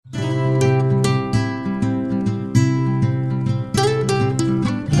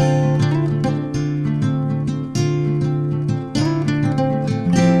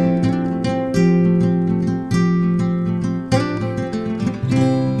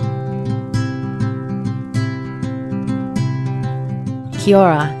Kia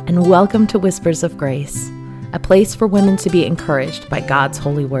ora, and welcome to Whispers of Grace, a place for women to be encouraged by God's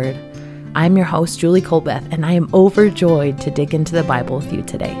holy word. I'm your host, Julie Colbeth, and I am overjoyed to dig into the Bible with you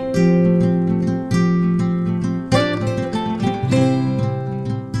today.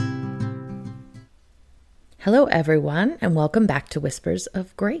 Hello, everyone, and welcome back to Whispers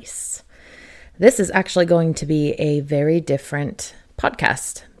of Grace. This is actually going to be a very different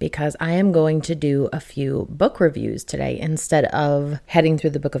podcast because I am going to do a few book reviews today instead of heading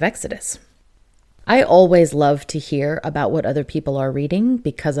through the book of Exodus. I always love to hear about what other people are reading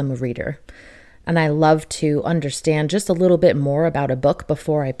because I'm a reader, and I love to understand just a little bit more about a book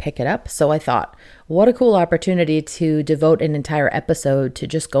before I pick it up. So I thought, what a cool opportunity to devote an entire episode to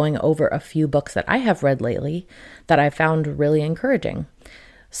just going over a few books that I have read lately that I found really encouraging.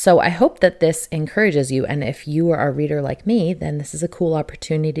 So I hope that this encourages you, and if you are a reader like me, then this is a cool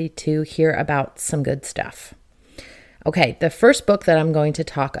opportunity to hear about some good stuff. Okay, the first book that I'm going to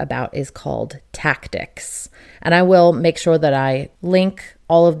talk about is called Tactics, and I will make sure that I link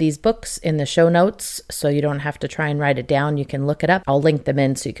all of these books in the show notes so you don't have to try and write it down. You can look it up. I'll link them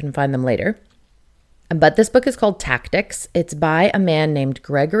in so you can find them later. But this book is called Tactics. It's by a man named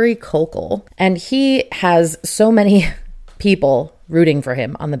Gregory Koukl, and he has so many people rooting for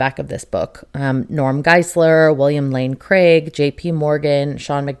him on the back of this book. Norm Geisler, William Lane Craig, J.P. Morgan,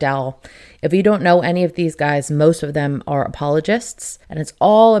 Sean McDowell. If you don't know any of these guys, most of them are apologists, and it's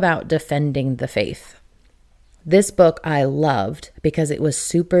all about defending the faith. This book I loved because it was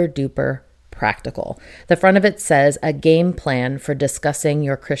super duper practical. The front of it says a game plan for discussing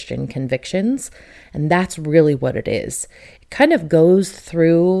your Christian convictions, and that's really what it is. It kind of goes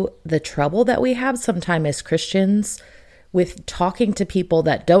through the trouble that we have sometimes as Christians with talking to people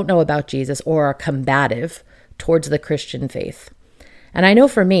that don't know about Jesus or are combative towards the Christian faith. And I know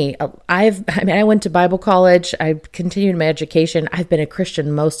for me, I went to Bible college, I continued my education, I've been a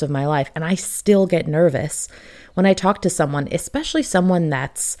Christian most of my life, and I still get nervous when I talk to someone, especially someone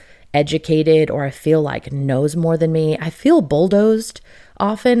that's educated or I feel like knows more than me. I feel bulldozed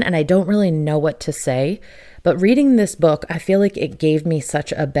often, and I don't really know what to say. But reading this book, I feel like it gave me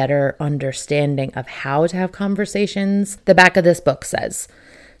such a better understanding of how to have conversations. The back of this book says,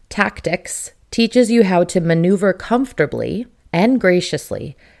 Tactics teaches you how to maneuver comfortably and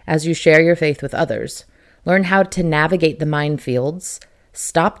graciously as you share your faith with others. Learn how to navigate the minefields,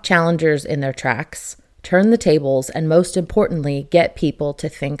 stop challengers in their tracks, turn the tables, and most importantly, get people to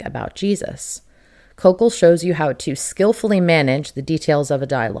think about Jesus. Koukl shows you how to skillfully manage the details of a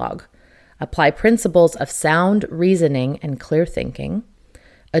dialogue, apply principles of sound reasoning and clear thinking,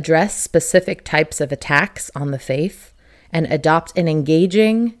 address specific types of attacks on the faith, and adopt an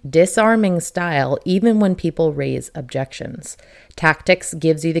engaging, disarming style even when people raise objections. Tactics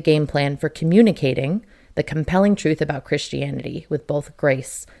gives you the game plan for communicating the compelling truth about Christianity with both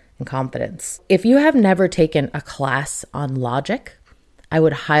grace and confidence. If you have never taken a class on logic, I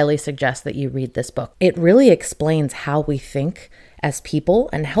would highly suggest that you read this book. It really explains how we think as people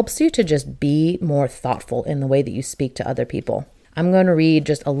and helps you to just be more thoughtful in the way that you speak to other people. I'm going to read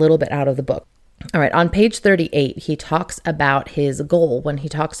just a little bit out of the book. All right, on page 38, he talks about his goal when he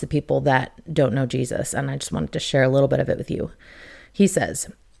talks to people that don't know Jesus, and I just wanted to share a little bit of it with you. He says,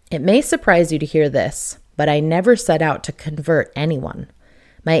 "It may surprise you to hear this, but I never set out to convert anyone.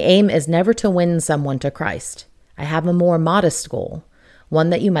 My aim is never to win someone to Christ. I have a more modest goal, one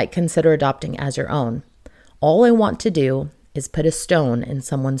that you might consider adopting as your own. All I want to do is put a stone in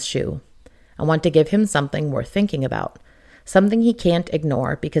someone's shoe. I want to give him something worth thinking about, something he can't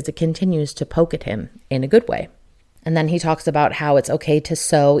ignore because it continues to poke at him in a good way." And then he talks about how it's okay to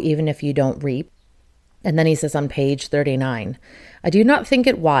sow even if you don't reap. And then he says on page 39, "I do not think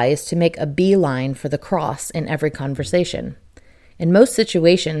it wise to make a beeline for the cross in every conversation. In most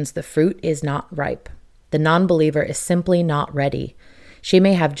situations, the fruit is not ripe. The non-believer is simply not ready. She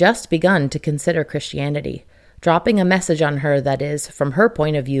may have just begun to consider Christianity. Dropping a message on her that is, from her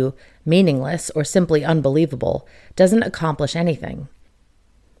point of view, meaningless or simply unbelievable doesn't accomplish anything.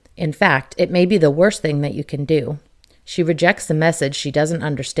 In fact, it may be the worst thing that you can do. She rejects the message she doesn't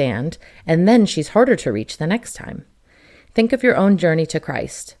understand, and then she's harder to reach the next time. Think of your own journey to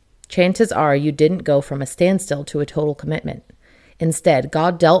Christ. Chances are you didn't go from a standstill to a total commitment. Instead,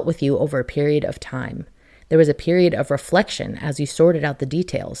 God dealt with you over a period of time. There was a period of reflection as you sorted out the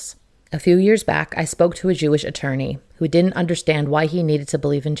details. A few years back, I spoke to a Jewish attorney who didn't understand why he needed to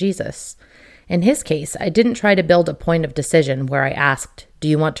believe in Jesus. In his case, I didn't try to build a point of decision where I asked, "Do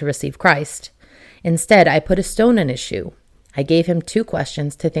you want to receive Christ?" Instead, I put a stone in his shoe. I gave him 2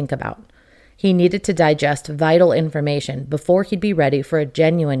 questions to think about. He needed to digest vital information before he'd be ready for a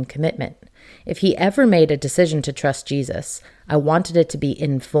genuine commitment. If he ever made a decision to trust Jesus, I wanted it to be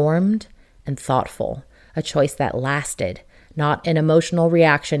informed and thoughtful, a choice that lasted, not an emotional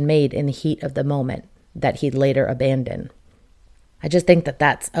reaction made in the heat of the moment that he'd later abandon. I just think that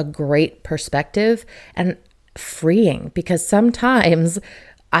that's a great perspective and freeing, because sometimes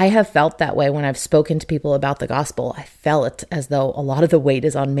I have felt that way when I've spoken to people about the gospel. I felt as though a lot of the weight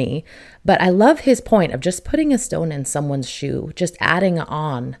is on me. But I love his point of just putting a stone in someone's shoe, just adding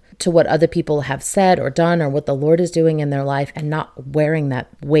on to what other people have said or done or what the Lord is doing in their life, and not wearing that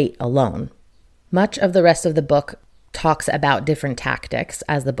weight alone. Much of the rest of the book talks about different tactics,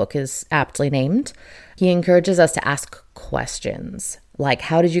 as the book is aptly named. He encourages us to ask questions like,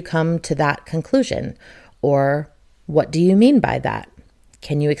 how did you come to that conclusion? Or what do you mean by that?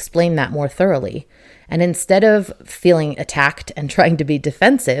 Can you explain that more thoroughly? And instead of feeling attacked and trying to be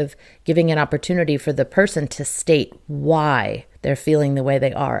defensive, giving an opportunity for the person to state why they're feeling the way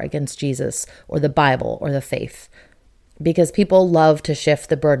they are against Jesus or the Bible or the faith. Because people love to shift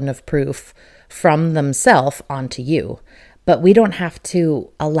the burden of proof from themselves onto you, but we don't have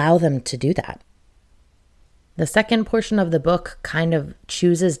to allow them to do that. The second portion of the book kind of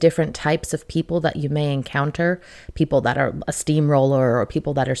chooses different types of people that you may encounter, people that are a steamroller or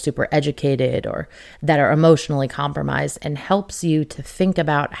people that are super educated or that are emotionally compromised, and helps you to think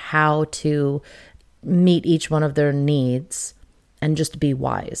about how to meet each one of their needs and just be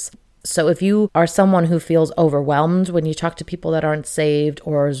wise. So if you are someone who feels overwhelmed when you talk to people that aren't saved,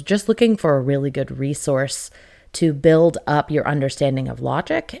 or is just looking for a really good resource to build up your understanding of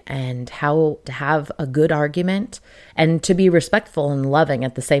logic and how to have a good argument and to be respectful and loving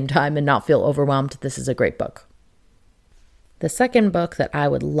at the same time and not feel overwhelmed, this is a great book. The second book that I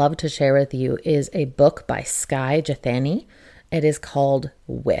would love to share with you is a book by Skye Jethani. It is called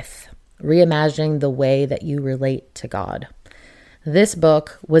With, Reimagining the Way That You Relate to God. This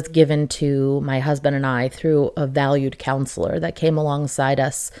book was given to my husband and I through a valued counselor that came alongside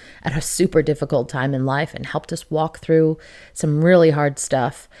us at a super difficult time in life and helped us walk through some really hard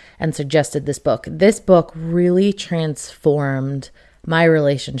stuff and suggested this book. This book really transformed my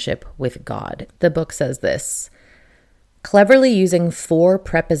relationship with God. The book says this: cleverly using 4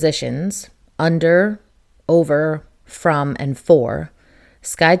 prepositions, under, over, from, and for,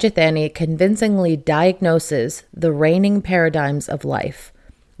 Skye Jethani convincingly diagnoses the reigning paradigms of life,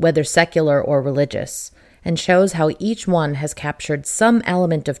 whether secular or religious, and shows how each one has captured some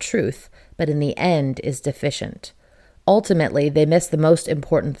element of truth, but in the end is deficient. Ultimately, they miss the most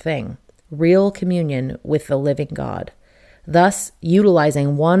important thing, real communion with the living God. Thus,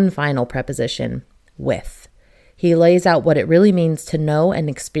 utilizing one final preposition, with, he lays out what it really means to know and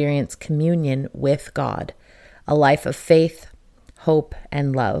experience communion with God, a life of faith, hope,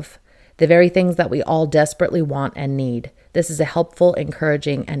 and love, the very things that we all desperately want and need. This is a helpful,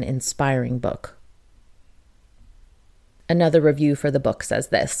 encouraging, and inspiring book. Another review for the book says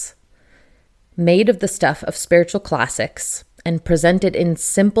this: made of the stuff of spiritual classics and presented in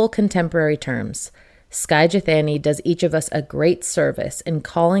simple contemporary terms, Skye Jethani does each of us a great service in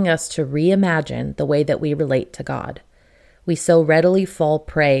calling us to reimagine the way that we relate to God. We so readily fall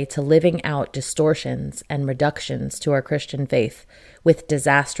prey to living out distortions and reductions to our Christian faith with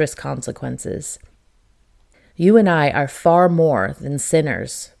disastrous consequences. You and I are far more than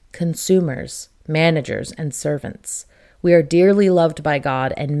sinners, consumers, managers, and servants. We are dearly loved by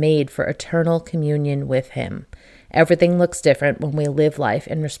God and made for eternal communion with Him. Everything looks different when we live life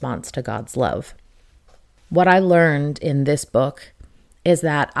in response to God's love. What I learned in this book is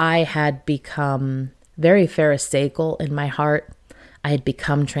that I had become very pharisaical in my heart. I had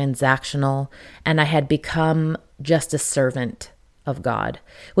become transactional, and I had become just a servant of God,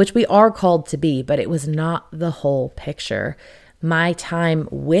 which we are called to be, but it was not the whole picture. My time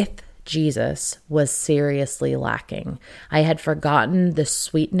with Jesus was seriously lacking. I had forgotten the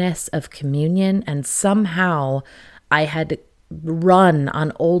sweetness of communion, and somehow I had run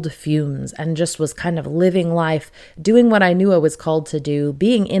on old fumes and just was kind of living life, doing what I knew I was called to do,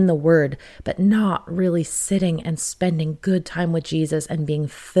 being in the Word, but not really sitting and spending good time with Jesus and being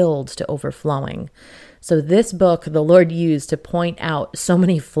filled to overflowing. So this book, the Lord used to point out so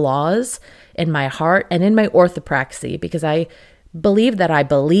many flaws in my heart and in my orthopraxy, because I believed that I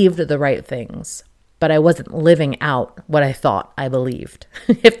believed the right things, but I wasn't living out what I thought I believed,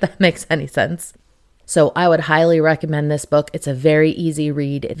 if that makes any sense. So I would highly recommend this book. It's a very easy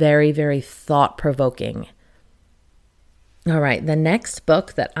read, very, very thought-provoking. All right, the next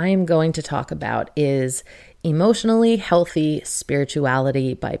book that I am going to talk about is Emotionally Healthy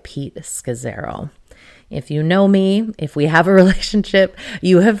Spirituality by Pete Scazzero. If you know me, if we have a relationship,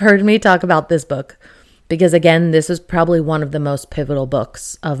 you have heard me talk about this book because again, this is probably one of the most pivotal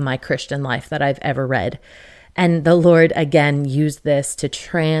books of my Christian life that I've ever read. And the Lord, again, used this to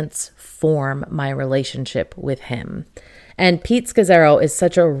transform my relationship with him. And Pete Scazzero is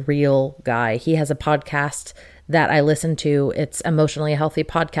such a real guy. He has a podcast that I listen to. It's Emotionally Healthy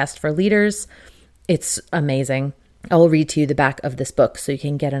Podcast for Leaders. It's amazing. I will read to you the back of this book so you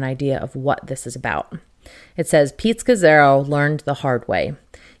can get an idea of what this is about. It says, Pete Scazzero learned the hard way.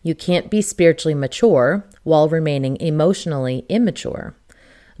 You can't be spiritually mature while remaining emotionally immature.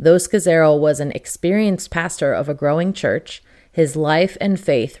 Though Scazzero was an experienced pastor of a growing church, his life and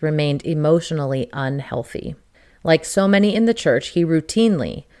faith remained emotionally unhealthy. Like so many in the church, he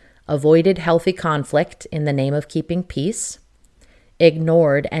routinely avoided healthy conflict in the name of keeping peace,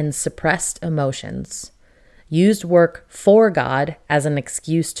 ignored and suppressed emotions, used work for God as an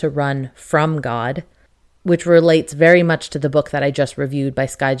excuse to run from God, which relates very much to the book that I just reviewed by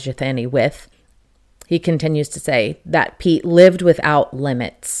Skye Jethani with. He continues to say that Pete lived without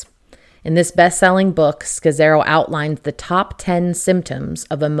limits. In this best-selling book, Scazzero outlines the top 10 symptoms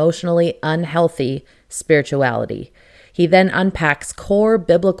of emotionally unhealthy spirituality. He then unpacks core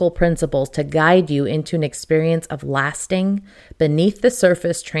biblical principles to guide you into an experience of lasting,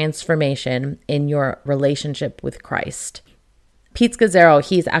 beneath-the-surface transformation in your relationship with Christ. Pete Scazzero,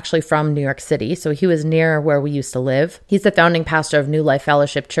 he's actually from New York City, so he was near where we used to live. He's the founding pastor of New Life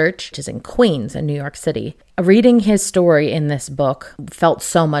Fellowship Church, which is in Queens in New York City. Reading his story in this book felt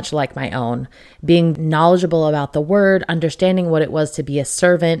so much like my own. Being knowledgeable about the word, understanding what it was to be a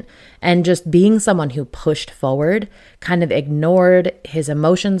servant, and just being someone who pushed forward, kind of ignored his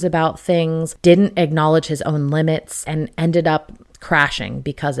emotions about things, didn't acknowledge his own limits, and ended up crashing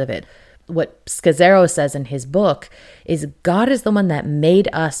because of it. What Scazzero says in his book is God is the one that made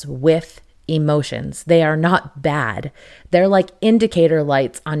us with emotions. They are not bad. They're like indicator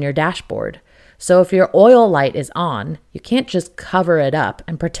lights on your dashboard. So if your oil light is on, you can't just cover it up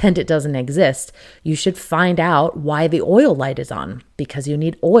and pretend it doesn't exist. You should find out why the oil light is on, because you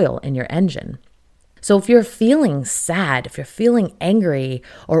need oil in your engine. So if you're feeling sad, if you're feeling angry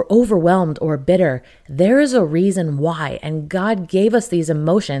or overwhelmed or bitter, there is a reason why. And God gave us these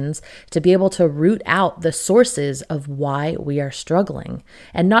emotions to be able to root out the sources of why we are struggling,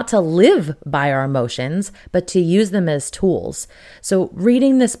 and not to live by our emotions, but to use them as tools. So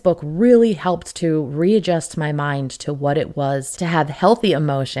reading this book really helped to readjust my mind to what it was to have healthy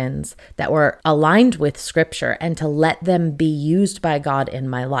emotions that were aligned with Scripture and to let them be used by God in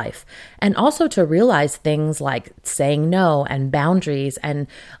my life. And also to realize things like saying no and boundaries and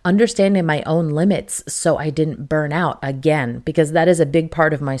understanding my own limits so I didn't burn out again, because that is a big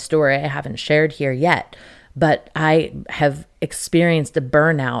part of my story I haven't shared here yet. But I have experienced a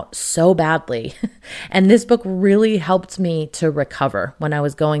burnout so badly. And this book really helped me to recover when I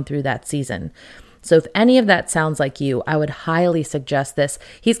was going through that season. So if any of that sounds like you, I would highly suggest this.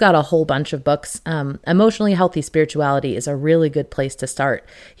 He's got a whole bunch of books. Emotionally Healthy Spirituality is a really good place to start.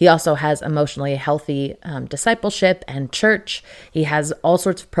 He also has Emotionally Healthy Discipleship and Church. He has all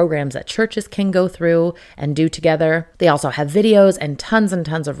sorts of programs that churches can go through and do together. They also have videos and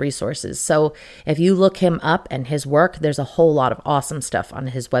tons of resources. So if you look him up and his work, there's a whole lot of awesome stuff on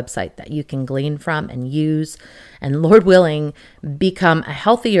his website that you can glean from and use. And Lord willing, become a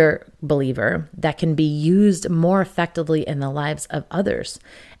healthier believer that can be used more effectively in the lives of others,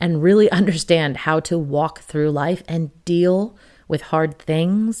 and really understand how to walk through life and deal with hard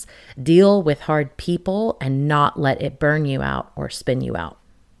things, deal with hard people, and not let it burn you out or spin you out.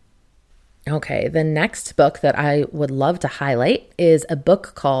 Okay, the next book that I would love to highlight is a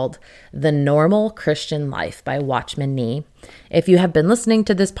book called The Normal Christian Life by Watchman Nee. If you have been listening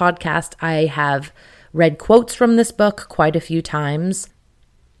to this podcast, I have read quotes from this book quite a few times,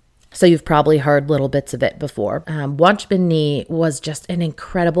 so you've probably heard little bits of it before. Watchman Nee was just an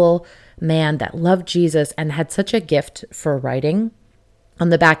incredible man that loved Jesus and had such a gift for writing. On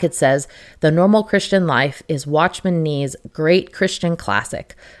the back it says, "The Normal Christian Life is Watchman Nee's great Christian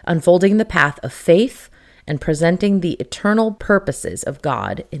classic, unfolding the path of faith and presenting the eternal purposes of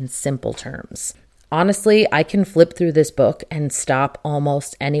God in simple terms." Honestly, I can flip through this book and stop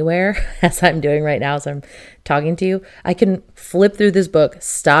almost anywhere, as I'm doing right now as I'm talking to you. I can flip through this book,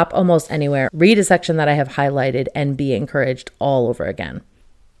 stop almost anywhere, read a section that I have highlighted, and be encouraged all over again.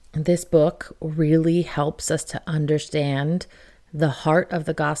 This book really helps us to understand the heart of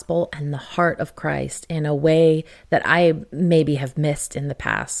the gospel and the heart of Christ in a way that I maybe have missed in the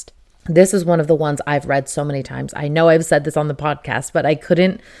past. This is one of the ones I've read so many times. I know I've said this on the podcast, but I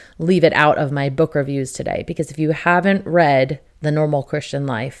couldn't leave it out of my book reviews today, because if you haven't read The Normal Christian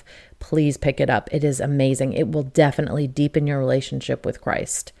Life, please pick it up. It is amazing. It will definitely deepen your relationship with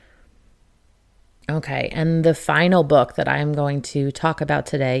Christ. Okay, and the final book that I am going to talk about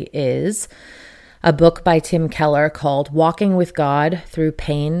today is a book by Tim Keller called Walking with God Through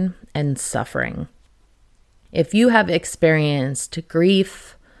Pain and Suffering. If you have experienced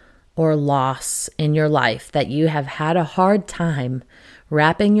grief or loss in your life that you have had a hard time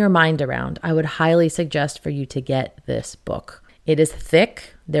wrapping your mind around, I would highly suggest for you to get this book. It is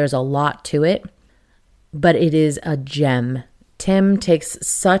thick, there's a lot to it, but it is a gem. Tim takes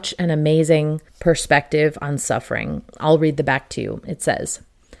such an amazing perspective on suffering. I'll read the back to you. It says,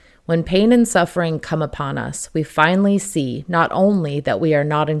 "When pain and suffering come upon us, we finally see not only that we are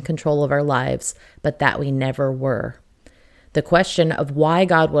not in control of our lives, but that we never were. The question of why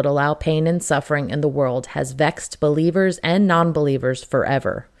God would allow pain and suffering in the world has vexed believers and non-believers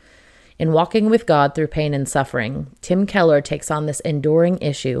forever. In Walking with God Through Pain and Suffering, Tim Keller takes on this enduring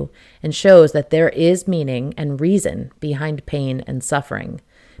issue and shows that there is meaning and reason behind pain and suffering,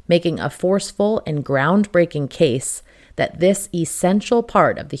 making a forceful and groundbreaking case that this essential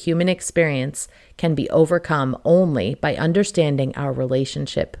part of the human experience can be overcome only by understanding our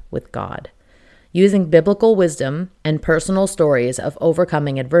relationship with God. Using biblical wisdom and personal stories of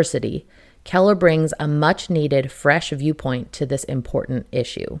overcoming adversity, Keller brings a much-needed fresh viewpoint to this important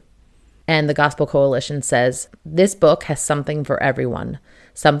issue." And the Gospel Coalition says, "This book has something for everyone,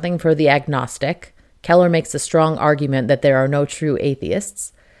 something for the agnostic." Keller makes a strong argument that there are no true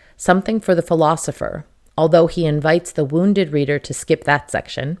atheists. "Something for the philosopher," although he invites the wounded reader to skip that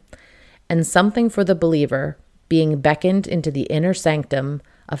section. "And something for the believer, being beckoned into the inner sanctum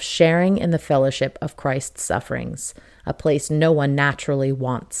of sharing in the fellowship of Christ's sufferings, a place no one naturally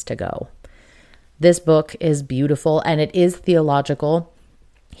wants to go." This book is beautiful and it is theological.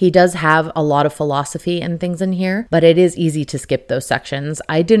 He does have a lot of philosophy and things in here, but it is easy to skip those sections.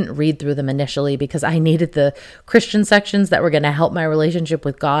 I didn't read through them initially because I needed the Christian sections that were going to help my relationship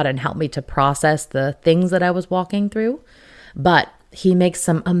with God and help me to process the things that I was walking through. But he makes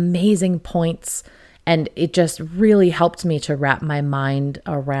some amazing points, and it just really helped me to wrap my mind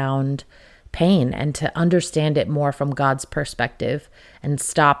around pain and to understand it more from God's perspective and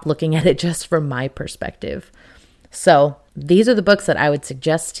stop looking at it just from my perspective. So these are the books that I would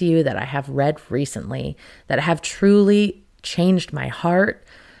suggest to you that I have read recently that have truly changed my heart,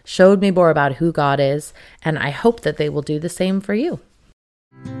 showed me more about who God is, and I hope that they will do the same for you.